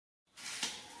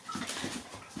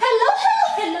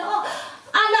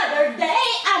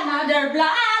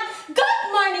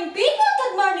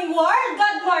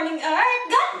morning, Earth!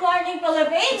 Good morning,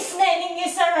 Philippines! Name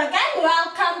is Sarah again.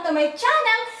 Welcome to my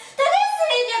channel. Today's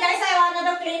video, guys, I wanted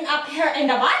to clean up here in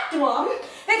the bathroom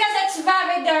because it's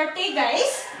very dirty,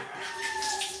 guys.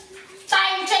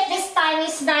 Time check, this time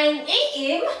is 9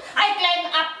 AM. I cleaned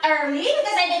up early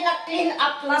because I did not clean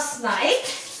up last night.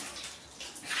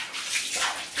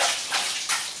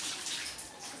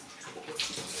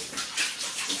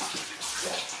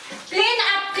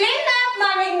 Clean up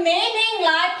my remaining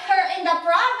life here in the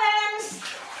province.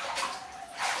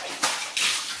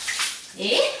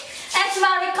 It's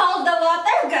very cold, the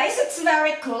water, guys. It's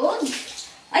very cold.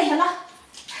 Ay, hala.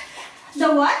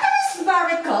 The water is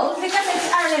very cold because it's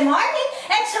early morning.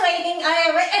 It's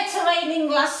raining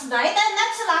last night, and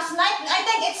that's last night. I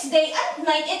think it's day and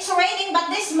night. It's raining, but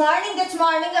this morning the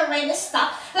rain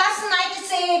stopped. Last night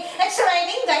it's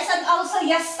raining, guys, and also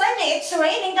yesterday it's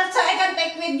raining. That's why I can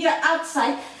take video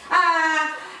outside.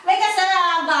 Because the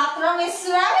bathroom is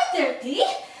very dirty.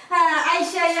 I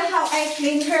show you how I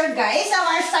clean her, guys.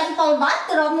 Our sample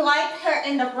bathroom right here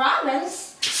in the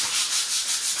province.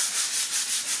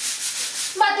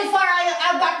 But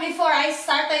before I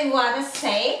start, I want to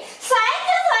say thank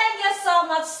you so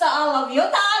much to all of you,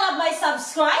 to all of my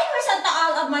subscribers, and to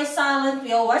all of my silent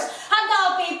viewers, and to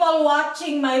all people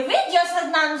watching my videos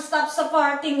and non-stop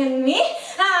supporting in me,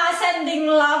 sending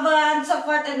love and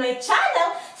support in my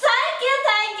channel.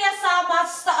 Thank you so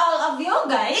much to all of you,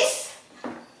 guys.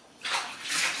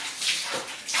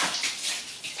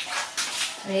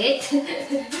 Wait.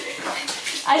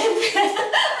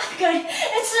 Okay,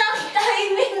 it's wrong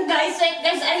timing, guys. Wait,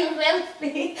 guys, I will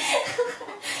pay.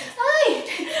 Wait,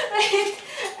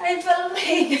 I will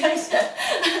pay, guys.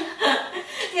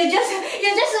 You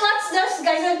just watch those,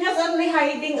 guys. I'm just only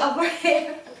hiding over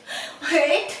here.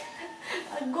 Wait,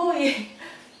 agoy.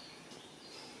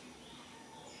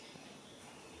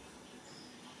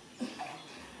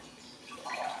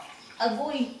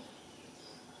 Agoy.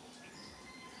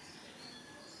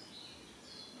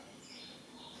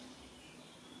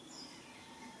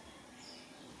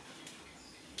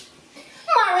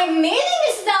 My remaining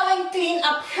is going clean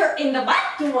up here in the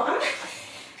bathroom,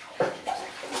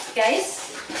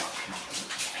 guys.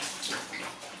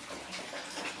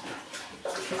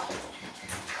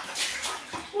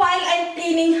 While I'm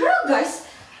cleaning her, guys,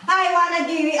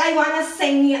 I wanna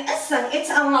sing you a song. It's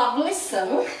a lovely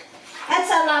song.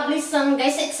 It's a lovely song,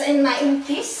 guys. It's in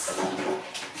 90s.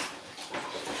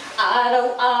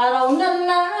 Araw-araw na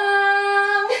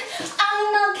lang ang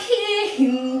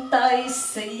naghihintay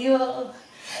sa'yo,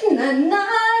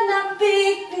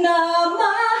 nananabik na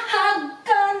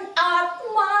mahagkan at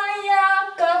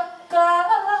mayakap ka.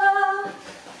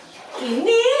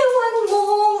 Iniwan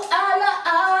mong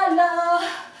alaala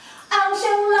ang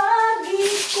siyang lagi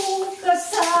kong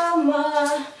kasama.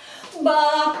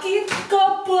 Bakit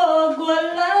kapag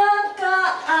wala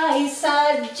ka ay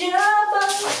sadya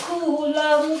bang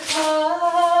kulang ka?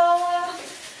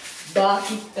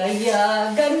 Bakit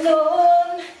kaya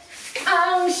ganon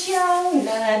ang siyang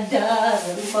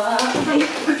nadarama? Ay,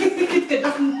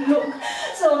 kadamlog.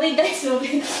 Sorry, guys,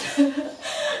 sorry.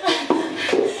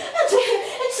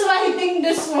 It's writing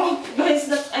the song, guys,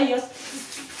 that I use.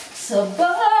 Sa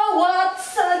bawat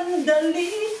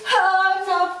sandali,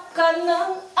 hanap ka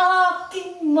ng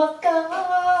aking mata.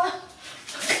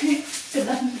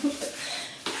 Kadamlog.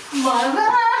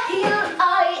 Marahil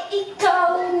ay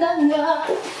ikaw na nga,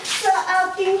 sa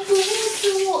aking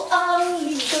puso ang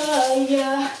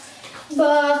ligaya.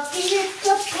 Bakit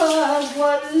kapag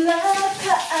wala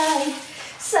ka ay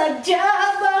sadya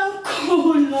bang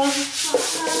kulang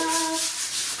ka?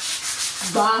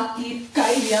 Bakit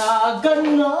kaya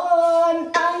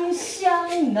ganon ang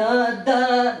siyang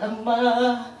nadarama?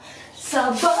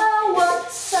 Sa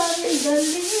bawat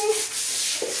sandali,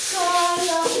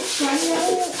 hanap ka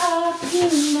ng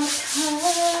aking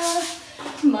mata.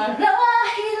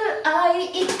 Marahil ay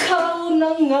ikaw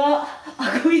na nga,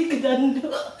 ako'y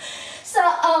kadando,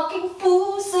 sa aking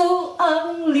puso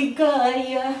ang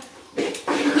ligaya.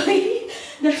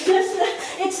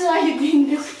 It's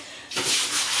writing this.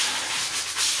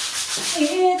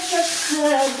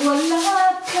 Kapag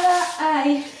wala ka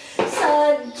ay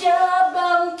sadya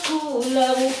bang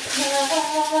kulang ka?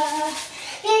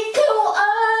 Ikaw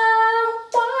ang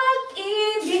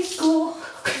pag-ibig ko.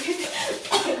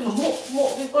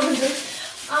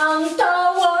 Ang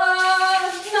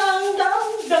tawag ng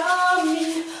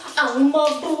damdamin, ang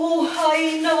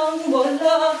mabuhay nang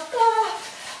wala ka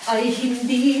ay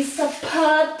hindi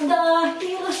sapat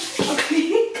dahil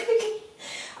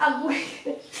agoy,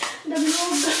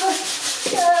 nalugas.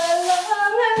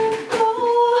 Kailangan ko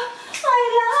ay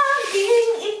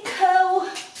laging ikaw.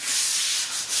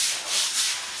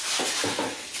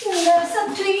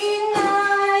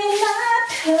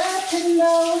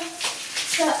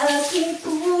 Sa aking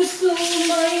puso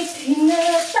may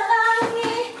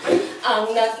tinatangi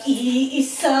ang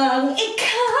nag-iisang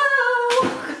ikaw.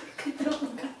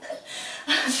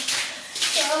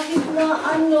 Kahit na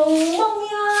anong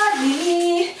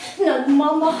mangyari,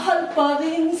 nagmamahal pa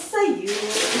rin sa'yo.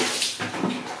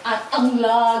 At ang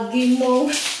lagi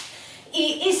mong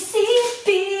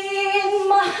iisipin,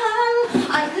 mahal.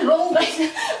 Ay, wrong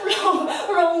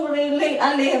really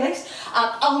lyrics.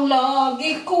 At ang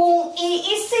lagi kong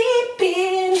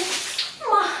iisipin,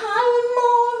 mahal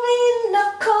mo rin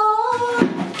ako.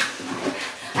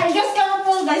 I just can't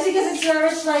pull, guys, because it's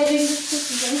very sliding.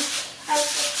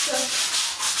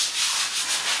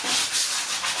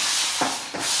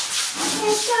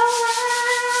 Ikaw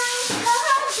ang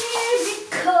pag-ibig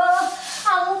ko,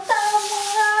 ang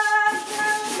tawag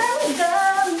ng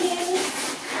damdamin,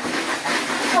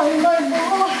 ang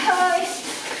mabuhay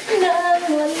nang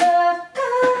wala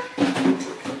ka,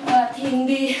 at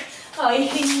hindi ay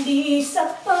hindi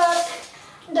sapat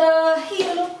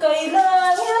dahil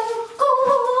kailangan ko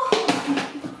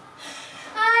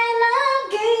ay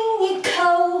laging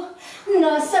ikaw,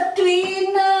 nasa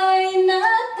tuwin ay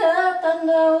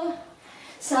natatanaw.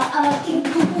 Sa aking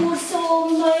puso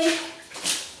may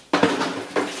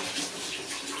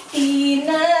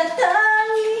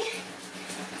tinatangi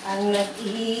ang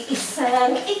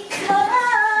nag-iisang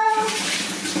ikaw.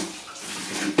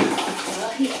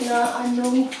 Kahit na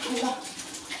anong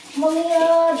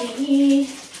mangyari,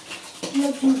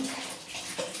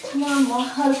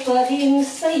 nagmamahal pa rin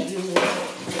sa'yo.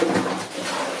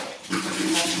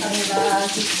 At ang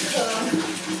lagi kang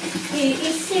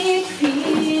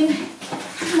iisipin,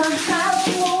 mahal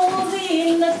mo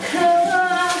rin ako.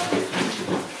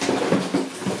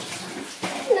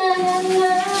 Na na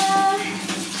na,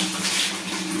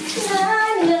 na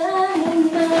na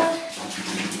na,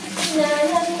 na na na,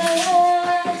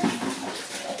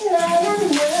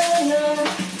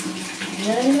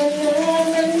 na na na,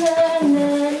 na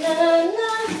na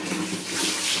na.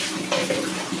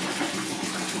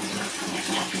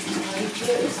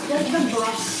 Is that the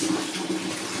boss?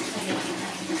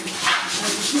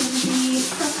 Hindi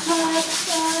sapat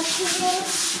sa'kin,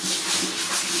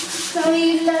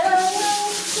 kailangan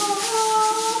ko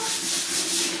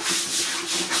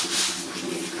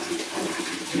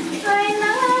ay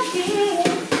laging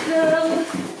ikaw,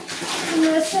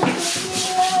 nasa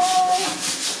tuloy.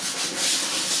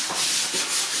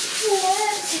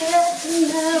 Let me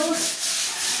know,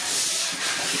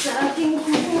 sa aking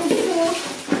puso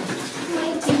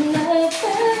may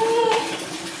tinatangi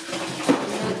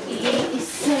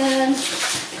nag-iisang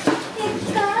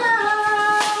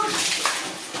ikaw.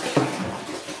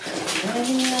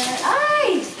 Ay!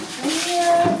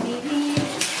 Nangyari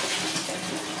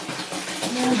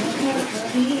na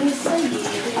nakakarin sa'yo.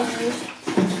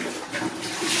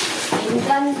 I'm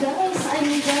done, guys, I'm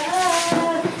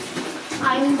done.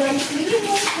 I'm done cleaning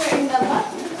here in the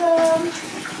bathroom.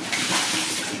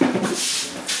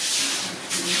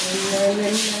 La la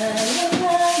la la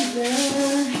la la.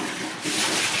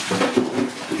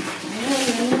 La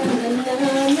la la la la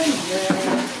la.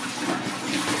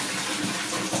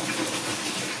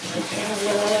 I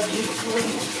love you for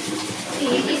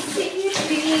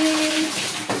iisipin,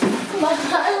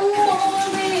 mahal mo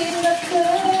rin ako.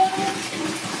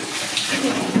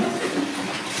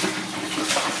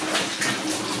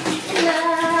 Na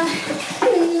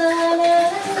na na na.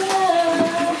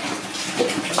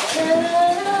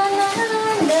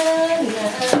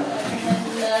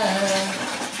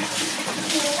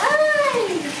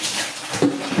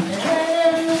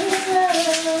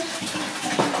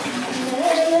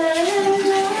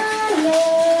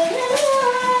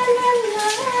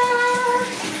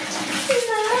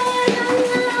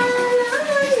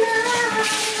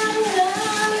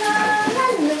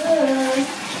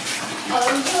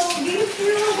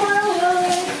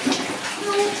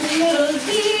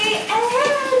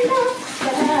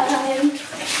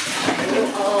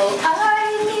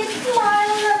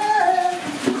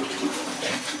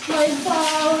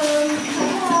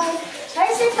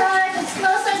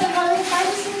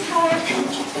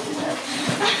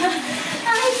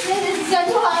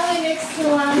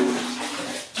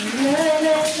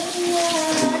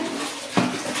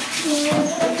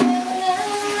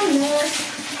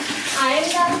 I'm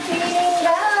not feeling,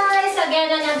 guys,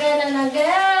 again and again and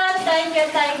again.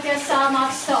 Thank you so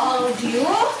much to all of you,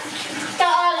 to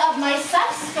all of my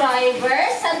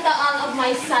subscribers, and to all of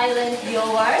my silent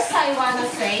viewers. I wanna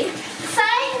say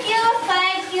thank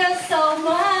you so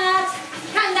much.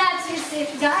 And that's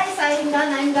it, guys. I'm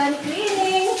done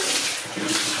cleaning.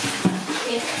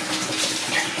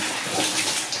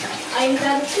 I'm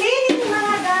done cleaning,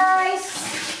 mga guys.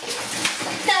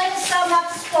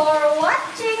 for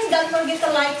watching. Don't forget to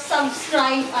like,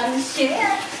 subscribe, and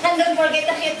share. And don't forget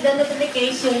to hit the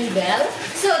notification bell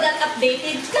so that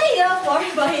updated kayo for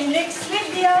my next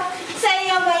video. Sa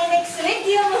iyo, my next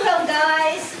video, mga guys.